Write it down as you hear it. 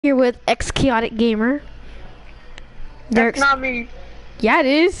Here with X Chaotic Gamer. That's not me. Yeah, it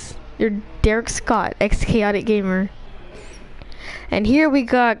is. You're Derek Scott, X Chaotic Gamer. And here we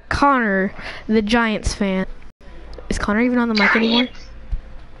got Connor, the Giants fan. Is Connor even on the mic anymore?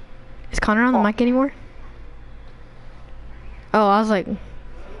 Is Connor on the mic anymore? Oh, I was like,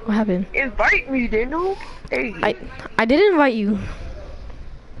 what happened? Invite me, Daniel. Hey. I did invite you.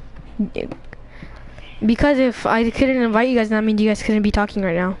 Because if I couldn't invite you guys, that means you guys couldn't be talking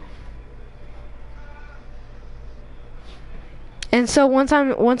right now. And so once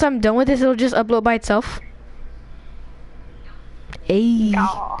I'm done with this, it'll just upload by itself. Hey.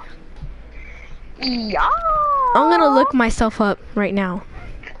 Yeah. I'm gonna look myself up right now.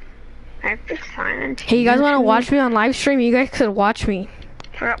 I have to sign into Hey, you guys want to watch me on live stream? You guys could watch me.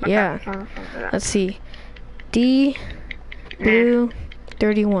 Yeah. Let's see.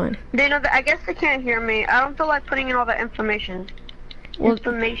 Dblue31. They know that. I guess they can't hear me. I don't feel like putting in all that information. Well,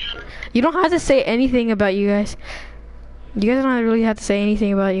 you don't have to say anything about you guys. You guys don't really have to say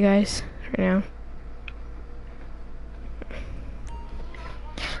anything about you guys right now.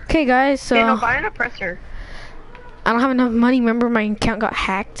 Okay, guys. So Daniel, buy an oppressor. I don't have enough money. Remember, my account got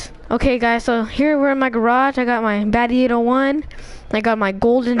hacked. Okay, guys. So here we're in my garage. I got my Batty 801. I got my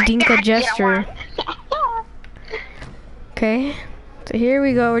golden Dinka Jester. Okay. So here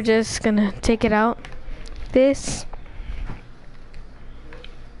we go. We're just gonna take it out. This.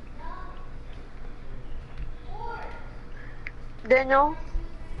 Daniel?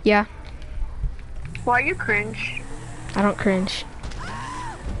 Yeah. Why you cringe? I don't cringe.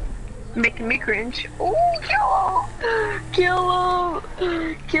 Making me cringe. Oh, kill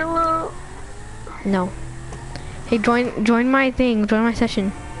him! Kill him! No. Hey, join my thing. Join my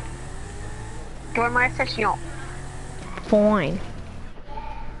session. Join my session. Fine.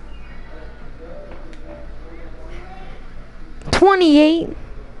 28.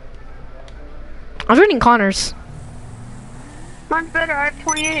 I was reading Connor's. Mine's better. I have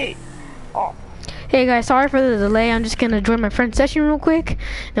 28. Oh. Hey guys, sorry for the delay. I'm just gonna join my friend's session real quick,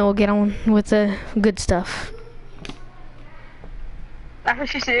 and we'll get on with the good stuff. That's what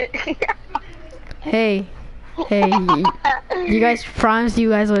she said. Hey, you guys promised you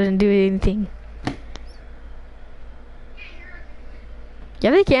guys wouldn't do anything.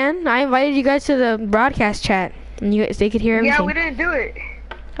 Yeah, they can. I invited you guys to the broadcast chat, and they could hear everything. Yeah, we didn't do it.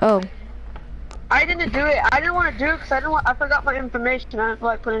 Oh. I didn't do it. I didn't want to do it because I forgot my information. I didn't feel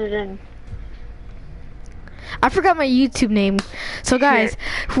like putting it in. I forgot my YouTube name. So guys,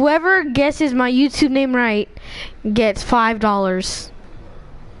 whoever guesses my YouTube name right gets $5.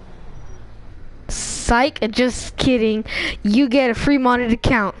 Psych, just kidding. You get a free modded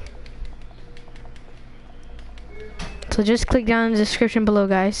account. So just click down in the description below,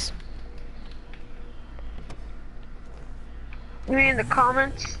 guys. You mean in the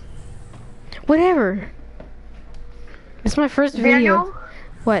comments? Whatever. It's my first video. Daniel,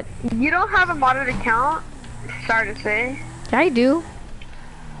 what? You don't have a modded account? Sorry to say. Yeah, I do.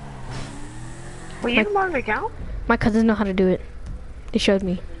 Well, you have a modded account? My cousins know how to do it. They showed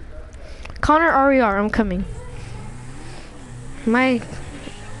me. Connor RER, I'm coming. That's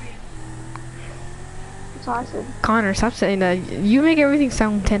all I said. Connor, stop saying that. You make everything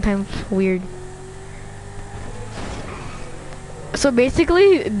sound 10 times weird. So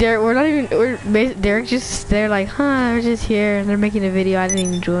basically, they're just, they're like, huh, we're just here, and they're making a video. I didn't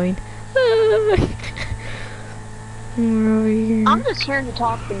even join. We're over here. I'm just here to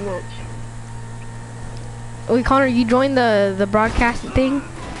talk too much. Wait, Connor, you joined the broadcast thing?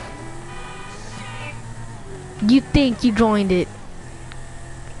 You think you joined it?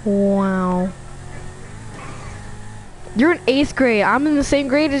 Wow. You're in 8th grade. I'm in the same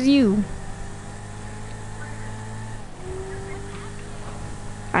grade as you.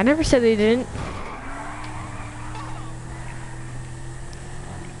 I never said they didn't.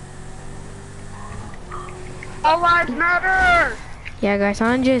 All lives matter! Yeah, guys,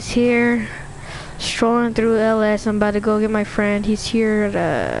 I'm just here strolling through LS. I'm about to go get my friend. He's here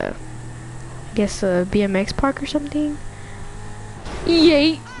at I guess a BMX park or something.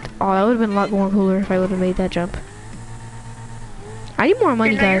 Yay! Oh, that would have been a lot more cooler if I would have made that jump. I need more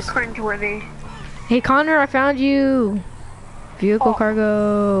money, guys. You're cringeworthy. Hey, Connor, I found you. Vehicle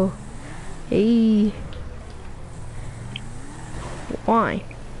cargo. Hey. Why?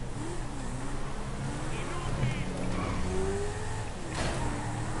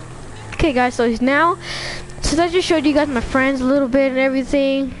 Okay, guys, so now, since I just showed you guys my friends a little bit and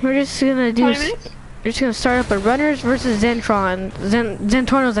everything, we're just gonna do, we're just gonna start up a runners versus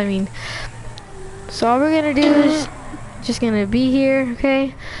Zentornos, I mean. So all we're gonna do is just gonna be here,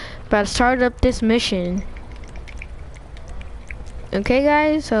 okay? About to start up this mission. Okay,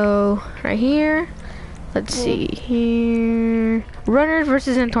 guys. So right here, let's see here. Runners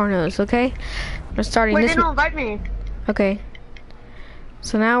versus Antornos. Okay, we're starting Wait, this. they don't invite me. Okay.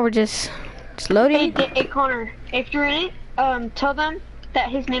 So now we're just loading. Hey, Connor, if you're in it, tell them that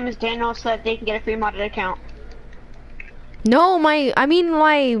his name is Daniel so that they can get a free modded account. No, I mean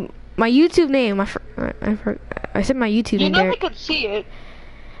my YouTube name. I said my YouTube name. You know there. they could see it.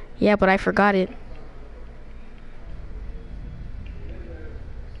 Yeah, but I forgot it.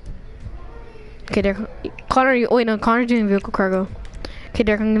 Okay, Derek. Connor, wait, no, Connor's doing vehicle cargo. Okay,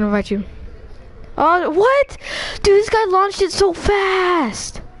 Derek, I'm gonna invite you. Oh, what? Dude, this guy launched it so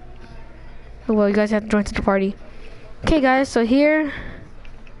fast. Oh, well, you guys have to join to the party. Okay, guys, so here.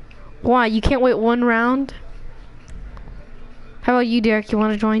 Why? You can't wait one round? How about you, Derek? You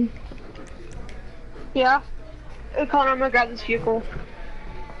want to join? Yeah. Hey, Connor, I'm gonna grab this vehicle.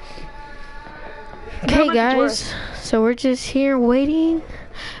 Okay, guys, so we're just here waiting.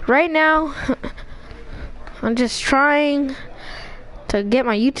 Right now, I'm just trying to get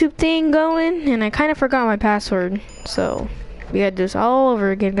my YouTube thing going, and I kind of forgot my password. So, we gotta do this all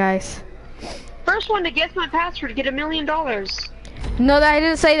over again, guys. First one to guess my password, get $1 million. No, I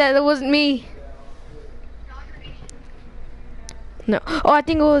didn't say that. That wasn't me. No. Oh, I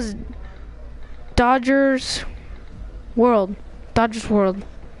think it was Dodgers World. Dodgers World.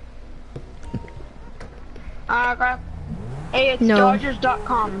 Crap. Hey, it's No.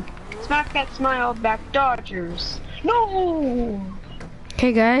 Dodgers.com. Smack that smile back, Dodgers. No!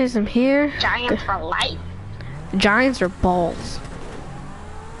 Okay, guys, I'm here. Giants for life. Giants are balls.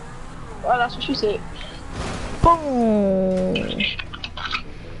 Oh, that's what you said. Boom.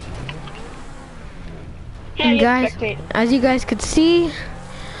 Hey, And guys, spectate. as you guys could see,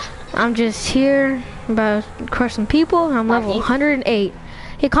 I'm just here about to crush some people. I'm level 108.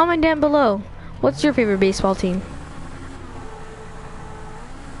 Hey, comment down below. What's your favorite baseball team?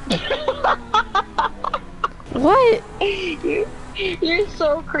 What? You're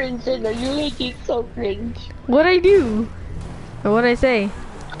so cringe, Dana. You're legit so cringe. What'd I do? Or what'd I say?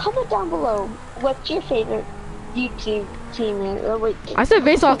 Comment down below. What's your favorite YouTube team? Wait. I said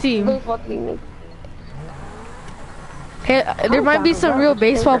baseball team. Baseball team is. Hey, there might be some real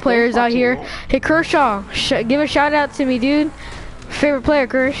baseball players out here. Hey, Kershaw, give a shout out to me, dude. Favorite player,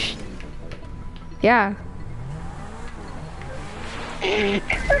 Kersh? Yeah.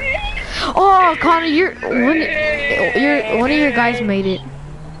 Oh, Connor, one of your guys made it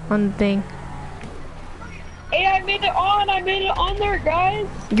on the thing. Hey, I made it on there, guys.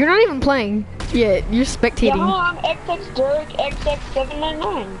 You're not even playing yet. You're spectating. Yeah, I'm XX Dirk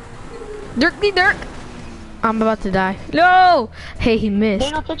XX799. Dirky Dirk. I'm about to die. No! Hey, he missed.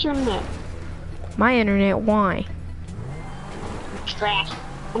 Daniel, fix your internet. My internet, why? It's trash.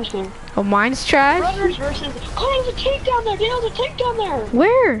 I'm just kidding. Oh, mine's trash? Brothers versus. Oh, there's a tank down there. Daniel, there's a tank down there.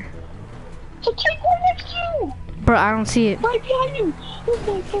 Where? It's a tank right next to you. Bro, I don't see it. Right behind you. Oh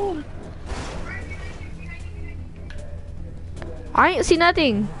my god. I ain't see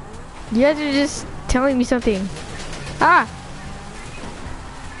nothing. You guys are just telling me something. Ah!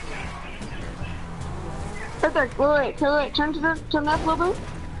 Right there. Wait. Turn left a little bit.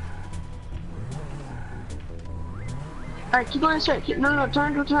 Alright, keep going straight. No,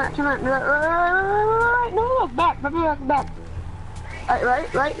 turn. Right. No, back.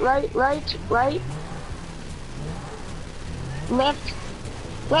 Alright, right. Left,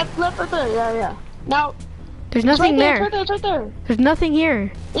 right there. Yeah. Now, There's nothing there. It's right there. There's nothing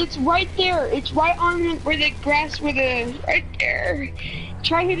here. It's right there. It's right on where the grass, right there.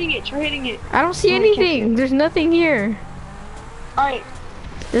 Try hitting it. I don't see anything. There's nothing here. Alright,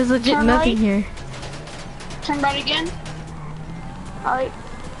 There's legit Turn nothing right. here. turn right again. Alright,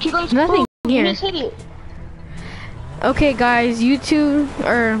 keep going. Nothing boom, here. You just hit it. Okay, guys, YouTube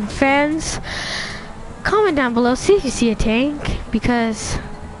or fans, comment down below, see if you see a tank, because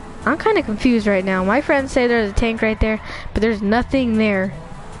I'm kind of confused right now. My friends say there's a tank right there, but there's nothing there.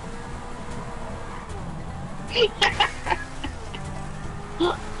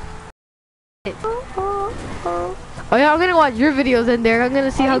 Oh yeah, I'm gonna watch your videos in there. I'm gonna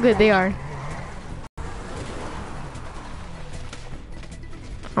see how good they are.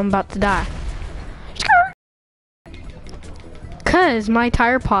 I'm about to die. Cause my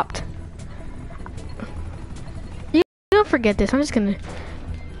tire popped. You don't forget this. I'm just gonna.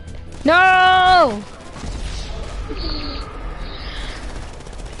 No!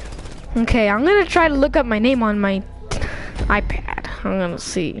 Okay, I'm gonna try to look up my name on my iPad. I'm gonna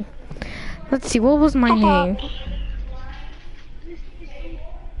see. Let's see, what was my name?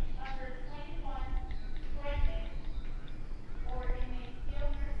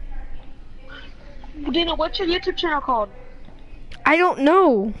 Dana, what's your YouTube channel called? I don't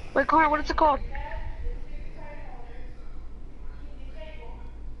know. Wait, Connor, what is it called?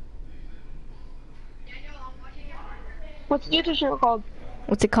 What's the YouTube channel called?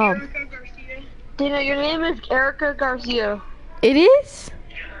 What's it called? Dana, your name is Erica Garcia. It is?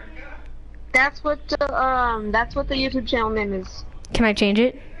 That's what the YouTube channel name is. Can I change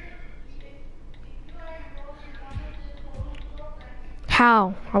it?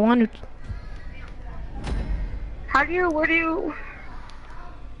 How? I want to. Where do you?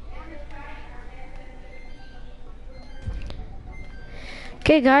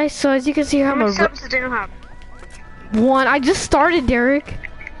 Okay, guys. So as you can see, How I'm many a subs does Dana have? one. I just started, Derek.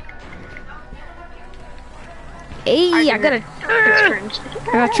 Hey, I got a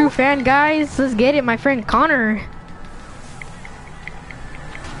true fan, guys. Let's get it, my friend Connor.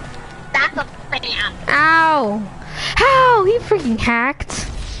 That's a fan. Ow! How? He freaking hacked.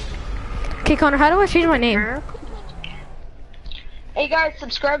 Okay, Connor, how do I change my name? Hey guys,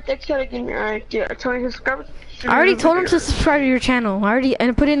 subscribe. Thanks for Tony, subscribe. I already told him to subscribe to your channel. I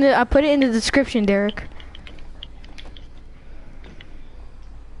put it in the description, Derek.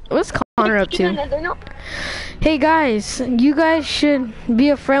 What's Connor up to? Hey guys, you guys should be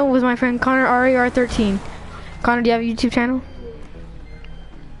a friend with my friend Connor RER13. Connor, do you have a YouTube channel?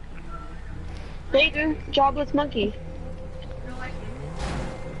 They do. Jobless Monkey.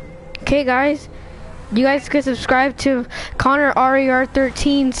 Okay guys, you guys can subscribe to Connor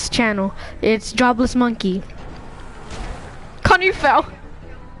RER13's channel. It's Jobless Monkey. Connor, you fell.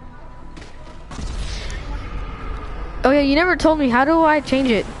 Oh yeah, you never told me. How do I change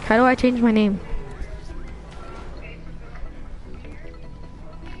it? How do I change my name?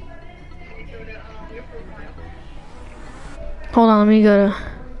 Hold on, let me go to...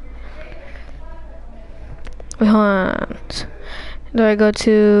 Wait, hold on. Do I go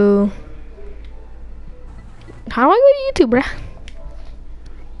to... How do I go to YouTube, bruh?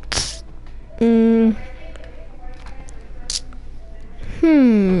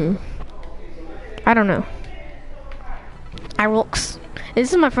 I don't know. iRolks.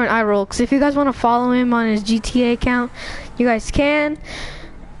 This is my friend iRolks. If you guys want to follow him on his GTA account, you guys can.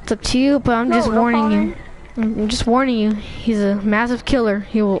 It's up to you, but I'm just warning you. I'm just warning you. He's a massive killer.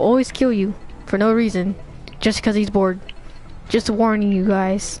 He will always kill you for no reason, just because he's bored. Just warning you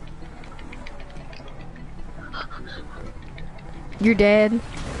guys. You're dead.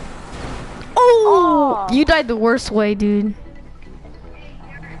 Oh! You died the worst way, dude.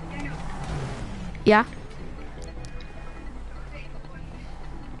 Yeah?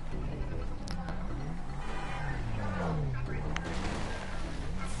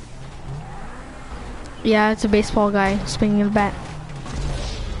 Yeah, it's a baseball guy swinging the bat.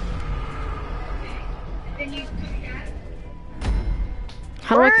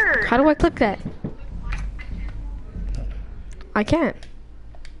 How do I click that? I can't.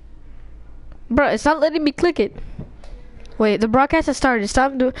 Bro, it's not letting me click it. Wait, the broadcast has started.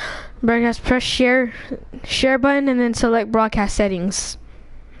 Stop doing broadcast. Press share button and then select broadcast settings.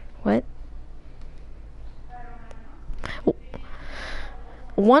 What?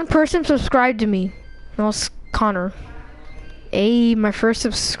 One person subscribed to me. That was Connor. Hey, my first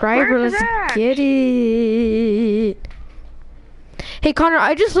subscriber. Let's get it. Hey, Connor,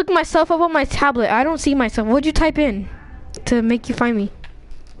 I just looked myself up on my tablet. I don't see myself. What'd you type in to make you find me?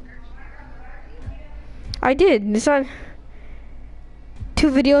 I did. It's on 2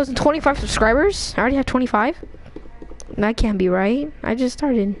 videos and 25 subscribers. I already have 25. That can't be right. I just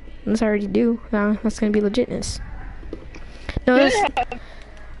started. Unless I already do. That's gonna be legitness. No,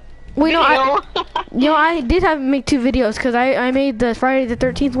 wait, no, I did have to make 2 videos because I made the Friday the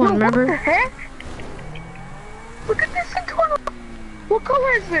 13th one. Remember? What the heck? Look at this thing. What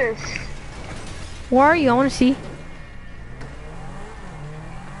color is this? Where are you? I want to see.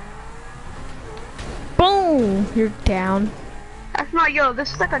 Boom! You're down. That's not yellow.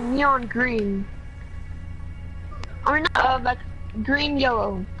 This is like a neon green. I mean, like green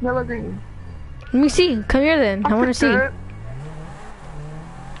yellow, yellow green. Let me see. Come here then. I want to see.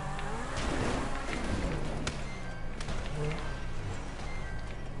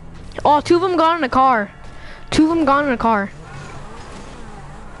 Oh, 2 of them got in a car. 2 of them got in a car.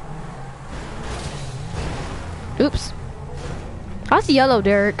 Oops. That's yellow,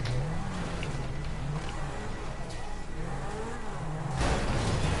 Derek.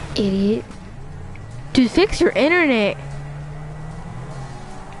 Idiot. Dude, fix your internet.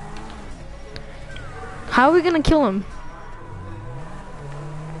 How are we gonna kill him?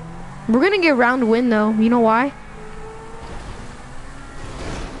 We're gonna get round win though. You know why?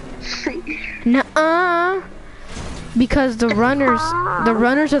 Nuh-uh. Because the runners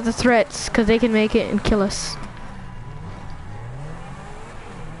are the threats, because they can make it and kill us.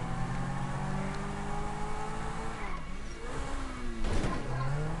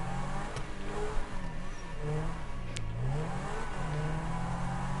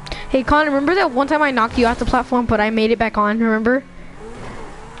 Hey Connor, remember that one time I knocked you off the platform, but I made it back on? Remember?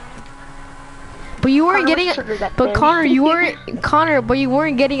 But you weren't getting. But Connor, you weren't Connor. But you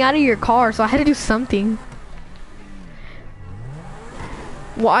weren't getting out of your car, so I had to do something.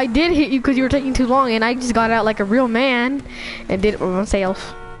 Well, I did hit you because you were taking too long, and I just got out like a real man and did it for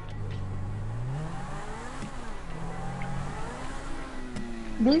myself.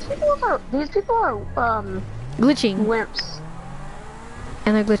 These people are glitching. Wimps.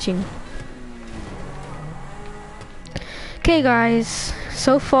 And they're glitching. Okay, guys.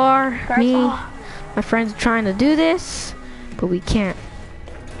 So far, my friends are trying to do this, but we can't.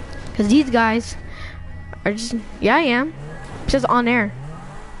 Because these guys are just, yeah, I am. Just on air.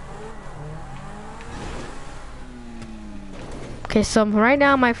 Okay, so right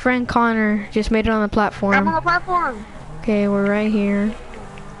now my friend Connor just made it on the platform. I'm on the platform. Okay, we're right here.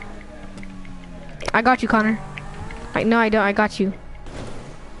 I got you, Connor. No, I don't. I got you.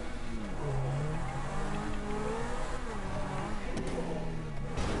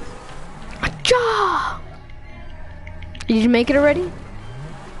 Achoo! Did you make it already?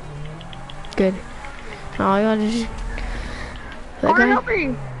 Good. Oh, I gotta just. Connor, help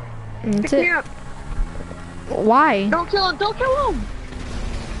me! That's it. Why? Don't kill him! Don't kill him!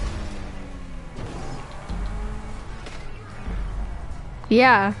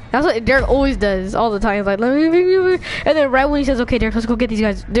 Yeah, that's what Derek always does all the time. He's like, let me, and then right when he says, okay, Derek, let's go get these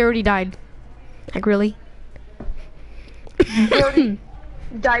guys, they already died. Like, really? They already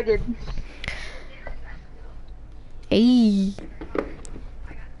died. Hey.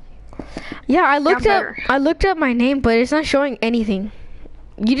 Yeah, I looked up my name, but it's not showing anything.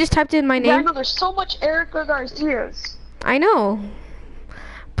 You just typed in my name. Yeah, I know, there's so much Erica Garcias. I know.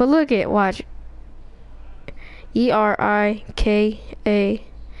 But look at, watch. ERIKAGARCIA.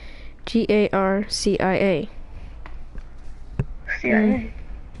 CIA.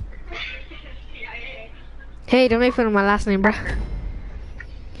 Hey, don't make fun of my last name, bruh.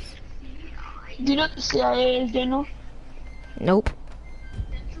 Do you know what the CIA is, Daniel? Nope.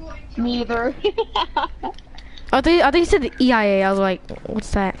 Me either. I think you said the EIA. I was like,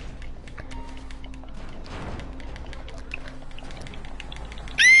 what's that?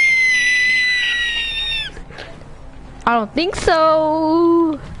 I don't think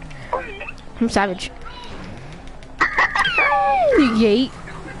so. I'm savage. You yeet.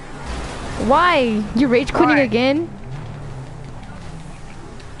 Why? You rage quitting again?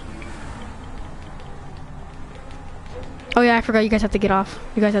 Oh yeah, I forgot you guys have to get off.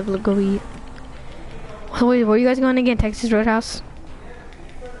 You guys have to go eat. Oh, wait, where are you guys going again? Texas Roadhouse?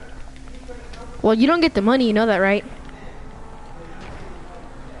 Well, you don't get the money, you know that, right?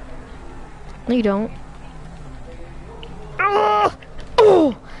 No, you don't.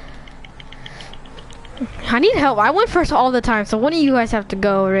 Oh! I need help. I went first all the time, so one of you guys have to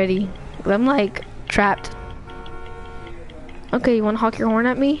go already. I'm like trapped. Okay, you want to honk your horn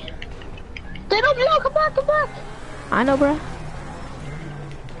at me? No, come back, come back. I know, bruh.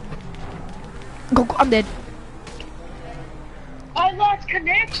 Go, I'm dead. I lost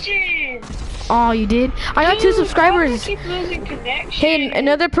connection. Oh, you did? I got 2 subscribers. I keep losing connection. Hey,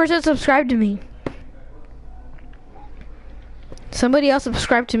 another person subscribed to me. Somebody else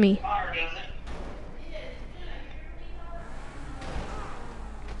subscribed to me.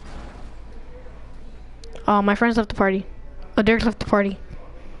 Oh, my friends left the party. Oh, Derek left the party.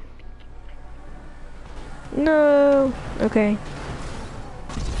 No. Okay.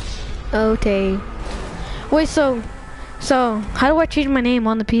 Okay. Wait, so how do I change my name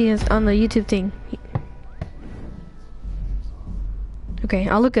on the YouTube thing? Okay,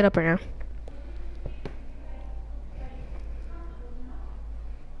 I'll look it up right now.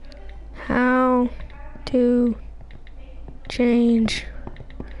 How to change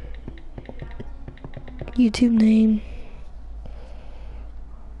YouTube name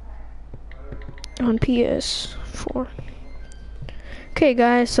on PS4. Okay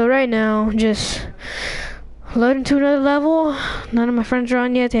guys, so right now just loading to another level. None of my friends are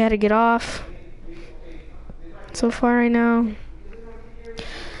on yet, they had to get off. So far right now.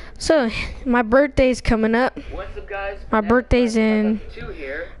 So my birthday's coming up. What's up, guys? My birthday's in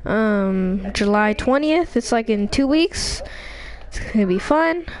July 20th. It's like in 2 weeks. It's gonna be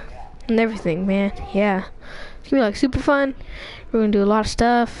fun and everything, man. Yeah, it's gonna be like super fun. We're gonna do a lot of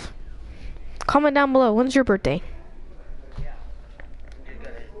stuff. Comment down below, when's your birthday?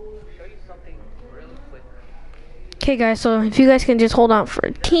 Okay guys, so if you guys can just hold on for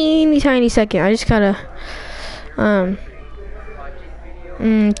a teeny tiny second, I just gotta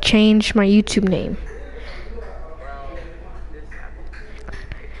change my YouTube name.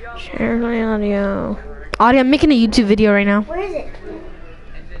 Share my audio. I'm making a YouTube video right now. What is it?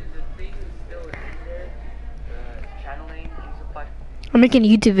 I'm making a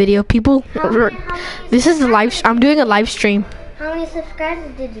YouTube video. People, this is a live. I'm doing a live stream. How many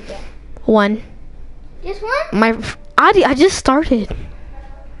subscribers did you get? 1. Just one? I just started.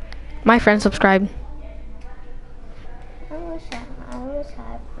 My friend subscribed. I wish I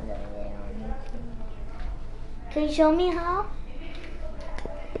put a video on YouTube. Can you show me how?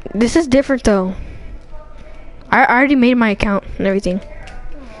 This is different though. I already made my account and everything.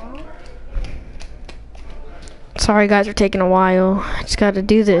 Aww. Sorry guys for taking a while. I just gotta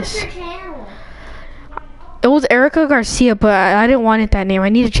do this. What's your channel? It was Erica Garcia, but I didn't want it that name. I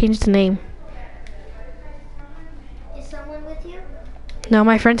need to change the name. Is someone with you? No,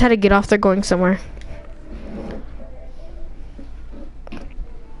 my friends had to get off. They're going somewhere.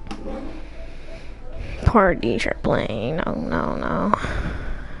 Parties are playing. No.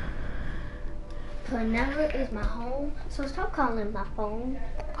 Her number is my home, so stop calling my phone.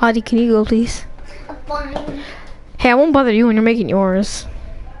 Audie, can you go please? Fine. Hey, I won't bother you when you're making yours.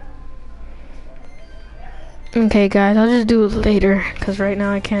 Okay, guys, I'll just do it later, because right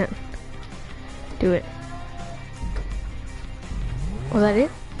now I can't do it. Was that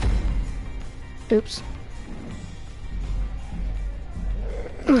it? Oops.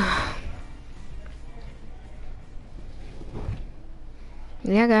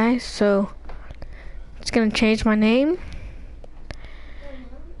 Yeah, guys, so it's gonna change my name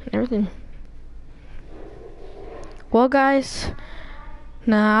and everything. Well, guys,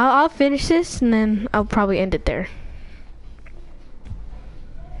 now I'll finish this and then I'll probably end it there.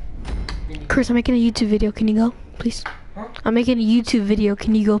 Chris, I'm making a YouTube video. Can you go, please? Huh? I'm making a YouTube video.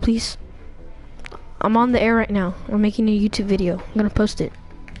 Can you go, please? I'm on the air right now. I'm making a YouTube video. I'm gonna post it.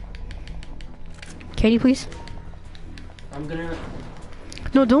 Can you please? I'm gonna.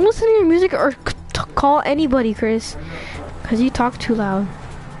 No, don't listen to your music or call anybody, Chris. Because you talk too loud.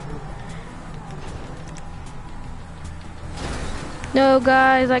 No,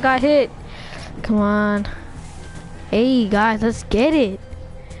 guys, I got hit. Come on. Hey, guys, let's get it.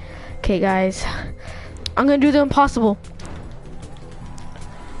 Okay, guys. I'm gonna do the impossible.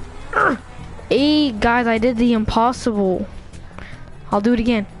 Hey, guys, I did the impossible. I'll do it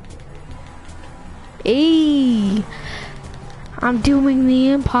again. Hey, I'm doing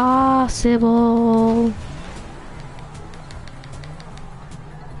the impossible.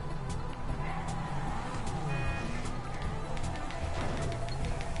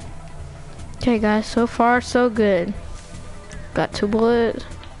 Okay, guys, so far so good. Got 2 bullets.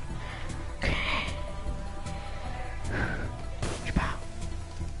 Okay.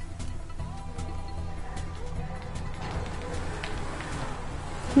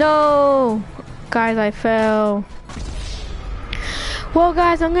 No, guys, I fell. Well,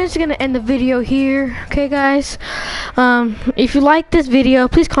 guys, I'm just gonna end the video here. Okay, guys. If you like this video,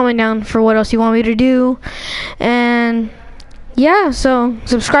 please comment down for what else you want me to do. And yeah, so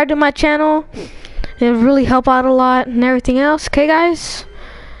subscribe to my channel. It'll really help out a lot and everything else. Okay, guys.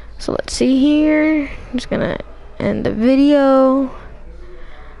 So let's see here. I'm just gonna end the video.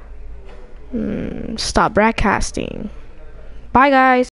 Stop broadcasting. Bye, guys.